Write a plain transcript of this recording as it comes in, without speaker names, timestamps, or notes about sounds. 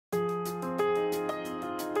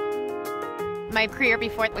My career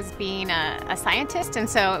before was being a scientist, and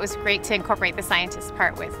so it was great to incorporate the scientist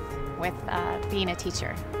part with being a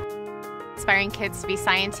teacher. Inspiring kids to be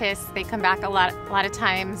scientists. They come back a lot of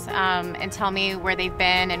times and tell me where they've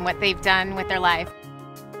been and what they've done with their life.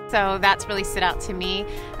 So that's really stood out to me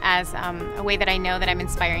as a way that I know that I'm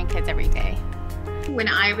inspiring kids every day. When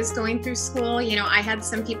I was going through school, I had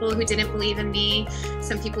some people who didn't believe in me,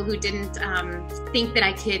 some people who didn't think that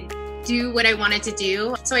I could do what I wanted to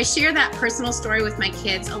do. So I share that personal story with my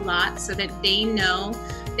kids a lot so that they know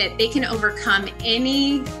that they can overcome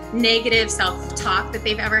any negative self-talk that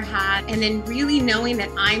they've ever had, and then really knowing that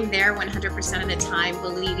I'm there 100% of the time,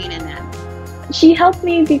 believing in them. She helped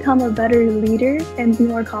me become a better leader and be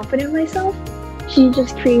more confident in myself. She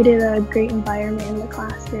just created a great environment in the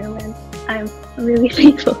classroom, and I'm really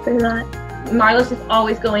thankful for that. Marlys is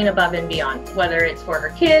always going above and beyond, whether it's for her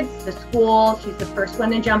kids, the school. She's the first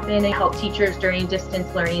one to jump in and help teachers during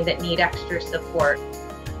distance learning that need extra support.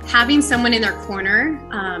 Having someone in their corner,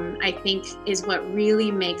 I think, is what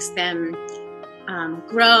really makes them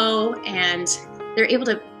grow, and they're able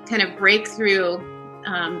to kind of break through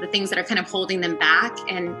the things that are kind of holding them back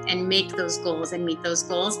and make those goals and meet those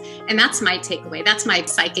goals. And that's my takeaway. That's my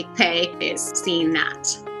psychic pay, is seeing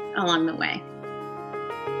that along the way.